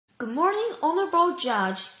Good morning, honorable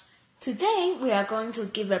judges. Today we are going to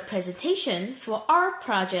give a presentation for our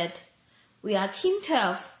project. We are Team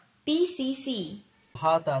 12, BCC.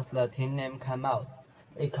 How does the team name come out?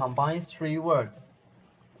 It combines three words: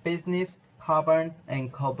 business, carbon, and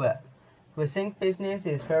Cobweb. We think business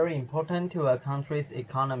is very important to a country's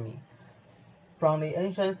economy. From the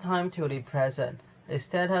ancient time to the present, its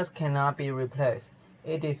status cannot be replaced.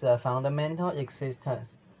 It is a fundamental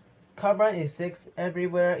existence. Carbon exists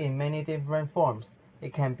everywhere in many different forms.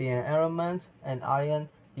 It can be an element, an ion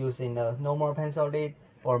used in a normal pencil lead,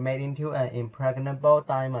 or made into an impregnable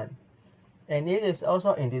diamond. And it is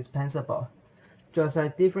also indispensable. Just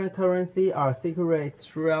as different currencies are circulated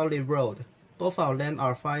throughout the world, both of them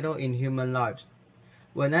are vital in human lives.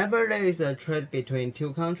 Whenever there is a trade between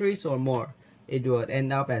two countries or more, it will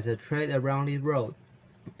end up as a trade around the world.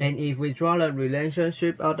 And if we draw the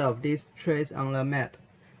relationship out of these trades on the map,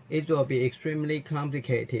 it will be extremely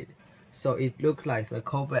complicated, so it looks like a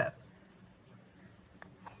cobweb.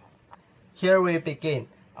 Here we begin.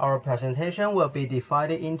 Our presentation will be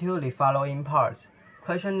divided into the following parts: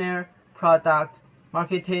 questionnaire, product,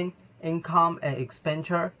 marketing, income and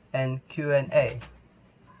expenditure, and Q&A.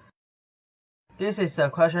 This is a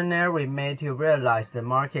questionnaire we made to realize the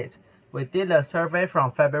market. We did a survey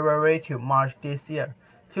from February to March this year.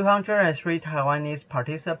 203 Taiwanese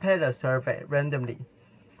participated in the survey randomly.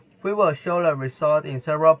 We will show the result in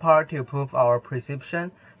several parts to prove our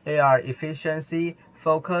perception. They are efficiency,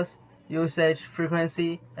 focus, usage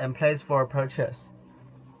frequency, and place for purchase.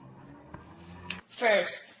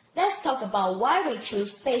 First, let's talk about why we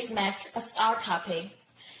choose face masks as our topic.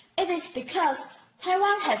 It is because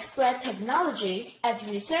Taiwan has great technology at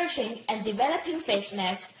researching and developing face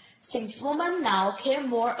masks, since women now care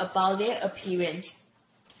more about their appearance.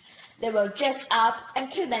 They will dress up and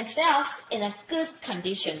keep themselves in a good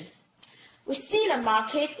condition. We see the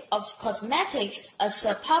market of cosmetics as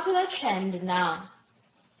a popular trend now.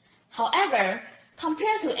 However,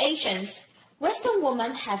 compared to Asians, Western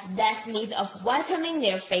women have less need of whitening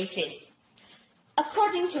their faces.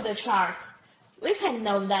 According to the chart, we can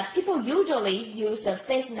know that people usually use the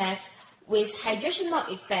face mask with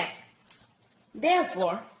hydrational effect.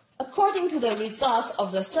 Therefore, according to the results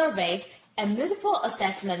of the survey and multiple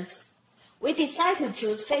assessments, we decide to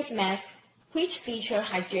choose face masks which feature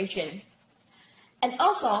hydration. And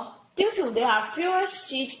also, due to there are fewer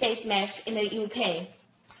sheet face masks in the UK,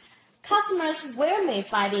 customers may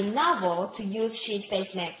find it novel to use sheet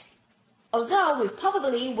face masks, although we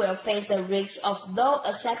probably will face the risk of low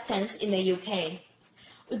acceptance in the UK.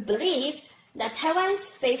 We believe that Taiwan's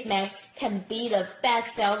face masks can be the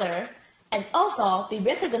best seller and also be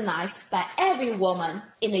recognized by every woman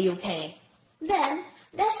in the UK. Then,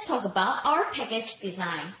 let's talk about our package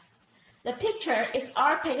design. The picture is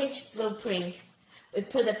our package blueprint. We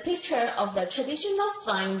put a picture of the traditional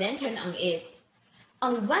flying lantern on it.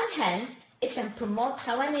 On the one hand, it can promote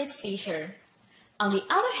Taiwanese feature. On the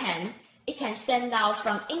other hand, it can stand out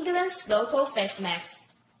from England's local face masks.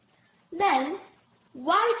 Then,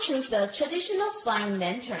 why choose the traditional flying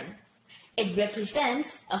lantern? It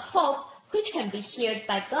represents a hope which can be heard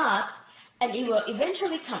by God, and it will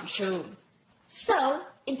eventually come true. So,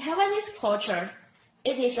 in Taiwanese culture,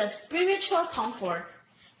 it is a spiritual comfort,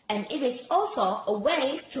 and it is also a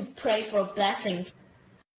way to pray for blessings.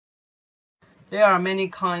 There are many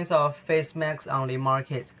kinds of face masks on the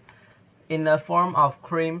market, in the form of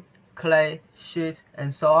cream, clay, sheet,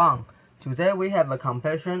 and so on. Today we have a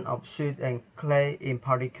comparison of sheet and clay in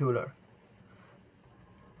particular.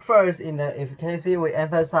 First, in the efficacy, we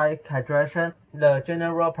emphasize hydration. The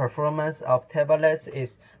general performance of tablets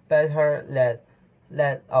is better than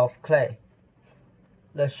that of clay.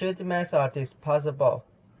 The sheet masks are disposable,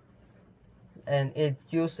 and its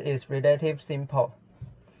use is relatively simple.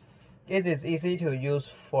 It is easy to use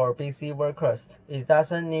for busy workers. It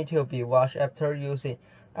doesn't need to be washed after using.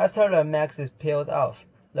 After the mask is peeled off,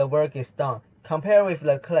 the work is done. Compared with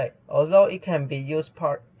the clay, although it can be used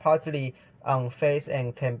partly on face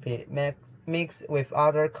and can be mixed with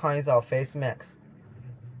other kinds of face masks,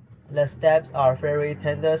 the steps are very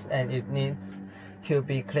tedious and it needs to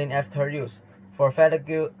be cleaned after use. For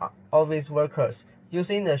fatigued office workers,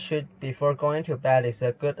 using the sheet before going to bed is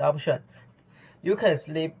a good option. You can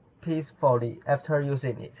sleep peacefully after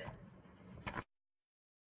using it.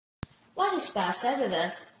 What is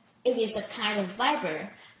bacillus? It is a kind of fiber.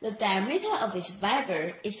 The diameter of its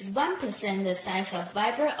fiber is 1% the size of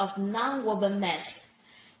fiber of non-woven mask.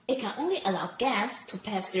 It can only allow gas to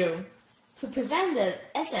pass through, to prevent the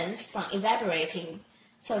essence from evaporating,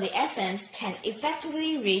 so the essence can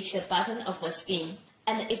effectively reach the bottom of the skin,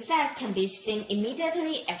 and the effect can be seen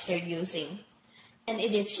immediately after using. and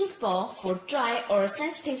it is suitable for dry or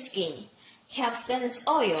sensitive skin. Helps balance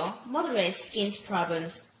oil, moderate skin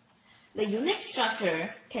problems. The unique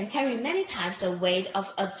structure can carry many times the weight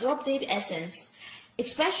of absorbed essence,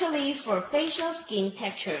 especially for facial skin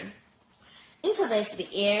texture. Insulates the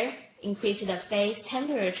air, increases the face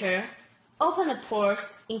temperature, opens the pores,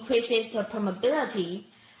 increases the permeability,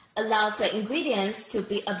 allows the ingredients to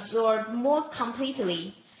be absorbed more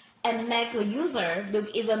completely, and make the user look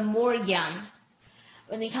even more young.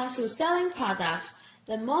 When it comes to selling products,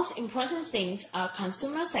 the most important things are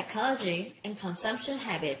consumer psychology and consumption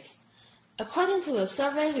habits. According to the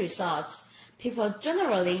survey results, people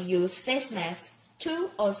generally use face masks 2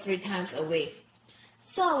 or 3 times a week.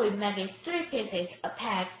 So we make it 3 pieces a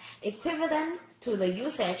pack, equivalent to the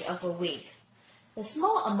usage of a week. The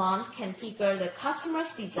small amount can trigger the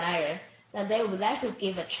customer's desire that they would like to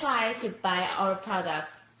give a try to buy our product.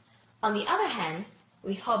 On the other hand,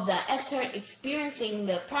 we hope that after experiencing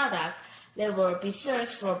the product, they will be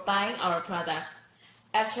searched for buying our product.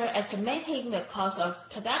 After estimating the cost of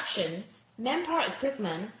production, manpower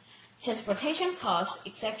equipment, transportation costs,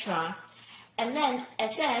 etc., and then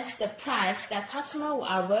assess the price that customers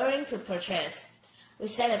are willing to purchase. We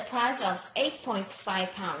set a price of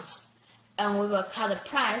 £8.5, and we will cut the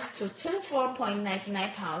price to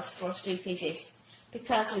 £24.99 for 3 pieces,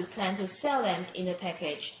 because we plan to sell them in the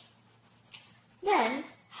package. Then,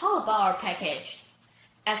 how about our package?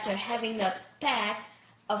 After having the bag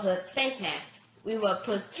of the face mask, we will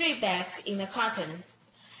put 3 bags in the carton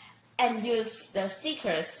and use the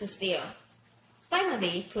stickers to seal.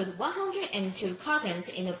 Finally, put 102 cartons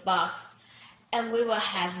in a box, and we will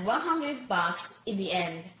have 100 boxes in the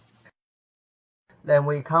end. Then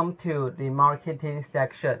we come to the marketing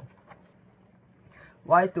section.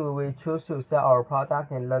 Why do we choose to sell our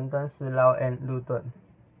product in London, Slough, and Luton?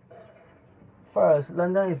 First,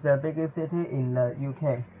 London is the biggest city in the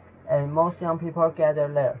UK, and most young people gather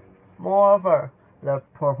there. Moreover, the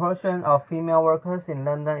proportion of female workers in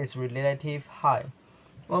London is relatively high.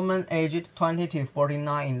 Women aged 20 to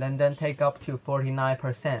 49 in London take up to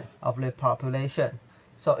 49% of the population,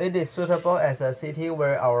 so it is suitable as a city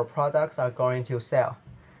where our products are going to sell.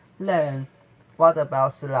 Then, what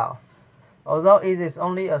about Slough? Although it is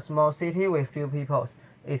only a small city with few people,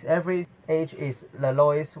 its average age is the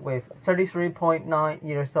lowest with 33.9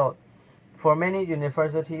 years old. For many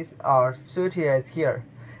universities are situated here,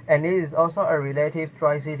 and it is also a relatively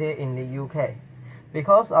dry city in the UK.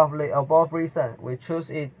 Because of the above reason, we choose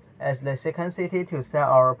it as the second city to sell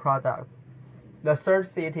our products. The third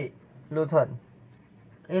city, Luton.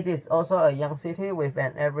 It is also a young city with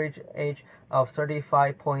an average age of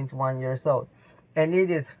 35.1 years old, and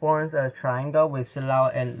it forms a triangle with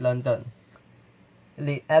Slough and London.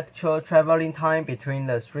 The actual traveling time between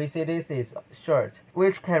the 3 cities is short,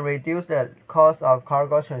 which can reduce the cost of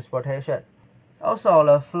cargo transportation. Also,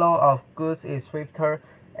 the flow of goods is swifter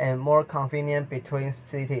and more convenient between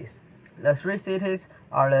cities. The 3 cities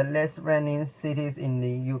are the least reigning cities in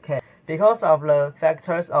the UK because of the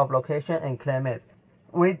factors of location and climate.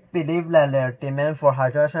 We believe that their demand for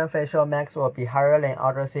hydration facial masks will be higher than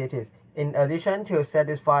other cities. In addition to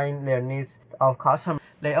satisfying their needs of customers,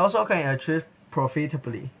 they also can achieve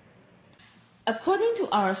profitably. According to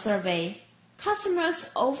our survey, customers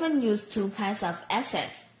often use 2 kinds of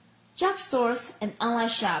assets, drugstores and online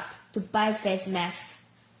shop, to buy face masks.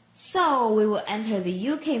 So we will enter the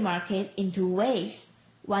UK market in 2 ways.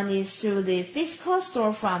 One is through the physical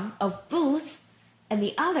storefront of Boots, and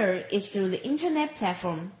the other is through the internet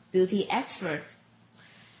platform, Beauty Expert.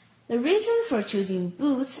 The reason for choosing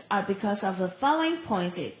Boots are because of the following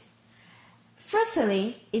points.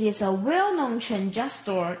 Firstly, it is a well-known chain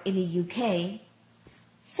drugstore in the UK.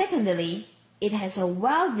 Secondly, it has a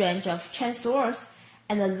wide range of chain stores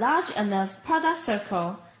and a large enough product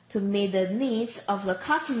circle to meet the needs of the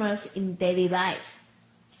customers in daily life.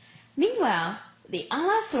 Meanwhile, the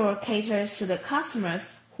online store caters to the customers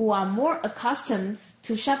who are more accustomed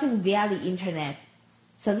to shopping via the internet,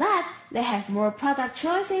 so that they have more product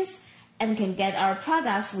choices and can get our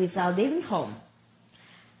products without leaving home.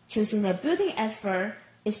 Choosing the Beauty Expert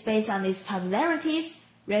is based on its popularities,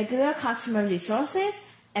 regular customer resources,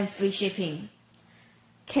 and free shipping.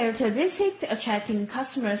 Characteristics attracting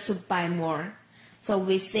customers to buy more, so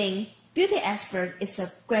we think Beauty Expert is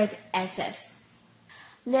a great asset.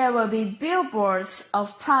 There will be billboards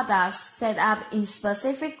of products set up in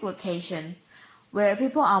specific locations where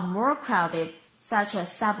people are more crowded, such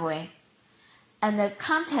as subway, and the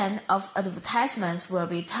content of advertisements will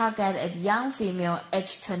be targeted at young female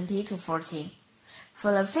aged 20 to 40.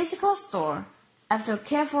 For the physical store, after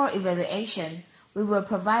careful evaluation, we will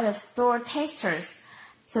provide the store tasters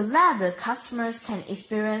so that the customers can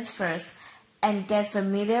experience first and get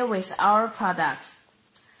familiar with our products.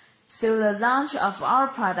 Through the launch of our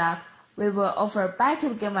product, we will offer buy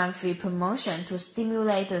two get one free promotion to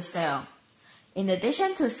stimulate the sale. In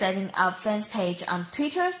addition to setting up fans page on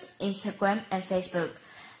Twitter, Instagram, and Facebook,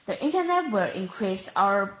 the internet will increase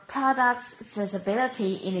our product's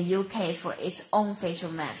visibility in the UK for its own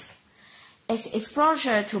facial mask, its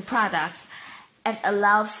exposure to products, and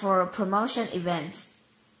allows for promotion events.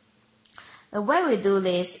 The way we do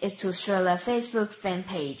this is to share the Facebook fan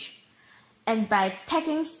page, and by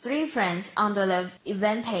tagging 3 friends under the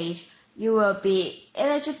event page, you will be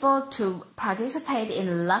eligible to participate in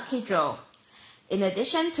the lucky draw. In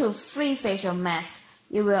addition to free facial mask,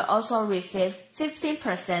 you will also receive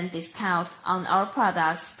 15% discount on our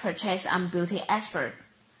products purchased on Beauty Expert.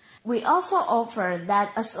 We also offer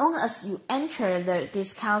that as long as you enter the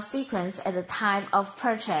discount sequence at the time of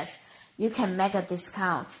purchase, you can make a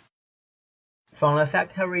discount. From the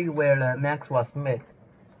factory where the mask was made,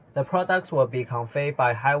 the products will be conveyed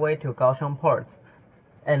by highway to Kaohsiung Port,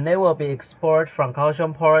 and they will be exported from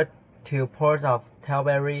Kaohsiung Port to Port of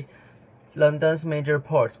Tilbury, London's major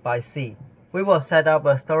port, by sea. We will set up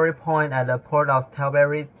a storage point at the Port of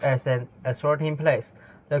Tilbury as an assorting place.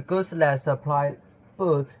 The goods that supply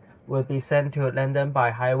Boots will be sent to London by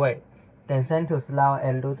highway, then sent to Slough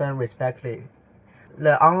and Luton respectively.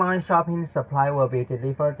 The online shopping supply will be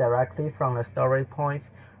delivered directly from the storage point,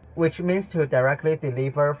 which means to directly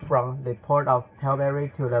deliver from the Port of Tilbury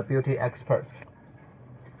to the Beauty Expert.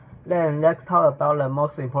 Then let's talk about the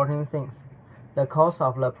most important things, the cost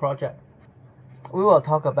of the project. We will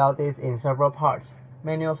talk about this in several parts: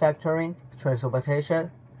 manufacturing, transportation,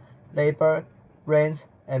 labor, rent,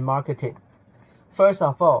 and marketing. First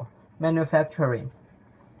of all, manufacturing.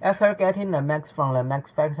 After getting the mask from the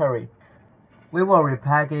mask factory, we will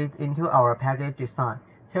repack it into our package design.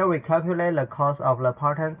 Here we calculate the cost of the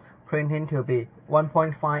pattern printing to be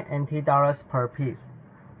 1.5 NT dollars per piece.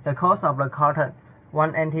 The cost of the carton,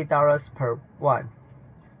 1 NT dollars per one.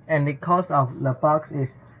 And the cost of the box is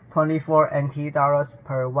 24 NT dollars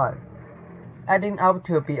per one, adding up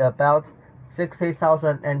to be about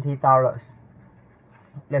 60,000 NT dollars.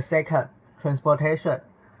 The second, transportation.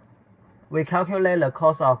 We calculate the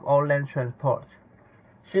cost of all land transport,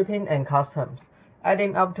 shipping and customs,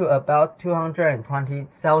 adding up to about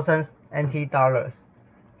 220,000 NT dollars.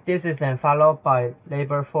 This is then followed by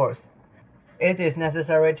labor force. It is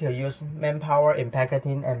necessary to use manpower in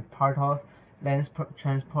packaging and part of land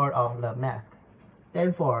transport of the mask.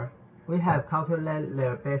 Therefore, we have calculated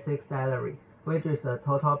their basic salary, which is a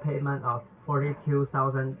total payment of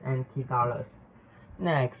 42,000 NT dollars.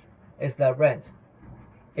 Next is the rent.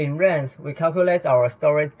 In rent, we calculate our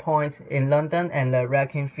storage points in London and the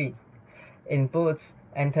racking fee in Boots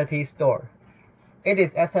entity store. It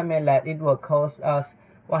is estimated that it will cost us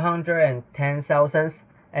 110,000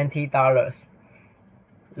 NT dollars.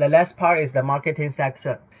 The last part is the marketing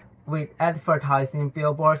section. With advertising,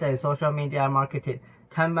 billboards, and social media marketing,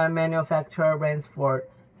 combined manufacturer rents for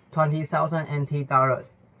 20,000 NT dollars,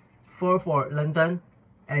 4 for London,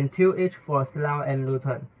 and 2 each for Slough and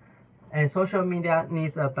Luton. And social media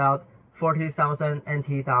needs about 40,000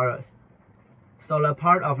 NT dollars. So the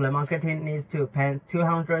part of the marketing needs to pay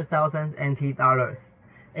 200,000 NT dollars.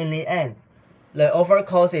 In the end, the overall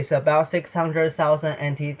cost is about 600,000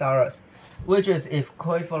 NT dollars, which is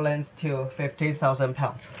equivalent to 50,000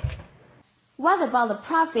 pounds. What about the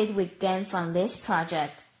profit we gain from this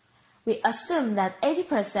project? We assume that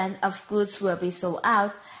 80% of goods will be sold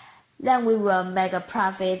out, then we will make a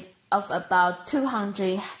profit of about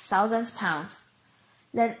 200,000 pounds.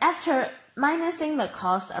 Then after minusing the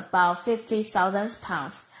cost about 50,000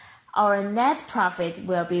 pounds, our net profit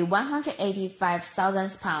will be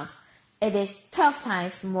 185,000 pounds. It is 12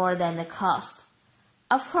 times more than the cost.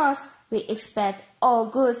 Of course, we expect all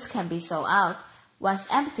goods can be sold out. Once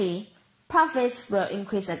empty, profits will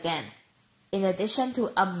increase again. In addition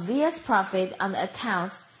to obvious profit on the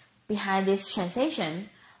accounts behind this transaction,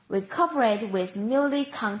 we cooperate with newly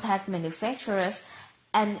contact manufacturers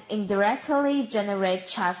and indirectly generate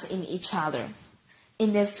trust in each other.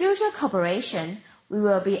 In the future cooperation, we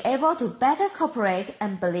will be able to better cooperate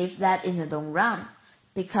and believe that in the long run,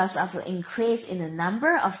 because of the increase in the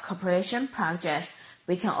number of cooperation projects,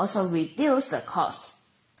 we can also reduce the cost.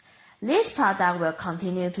 This product will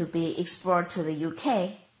continue to be exported to the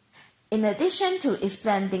UK. In addition to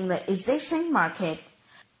expanding the existing market,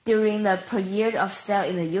 during the period of sale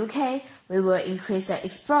in the UK, we will increase the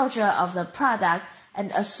exposure of the product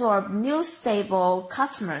and absorb new stable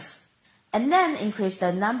customers, and then increase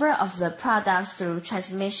the number of the products through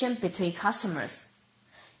transmission between customers.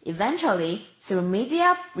 Eventually, through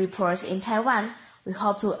media reports in Taiwan, we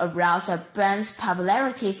hope to arouse the brand's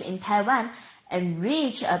popularity in Taiwan and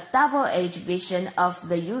reach a double-edged vision of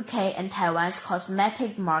the UK and Taiwan's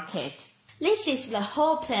cosmetic market. This is the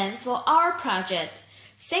whole plan for our project.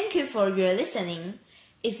 Thank you for your listening.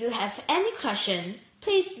 If you have any question,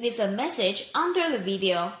 please leave a message under the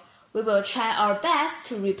video. We will try our best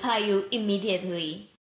to reply you immediately.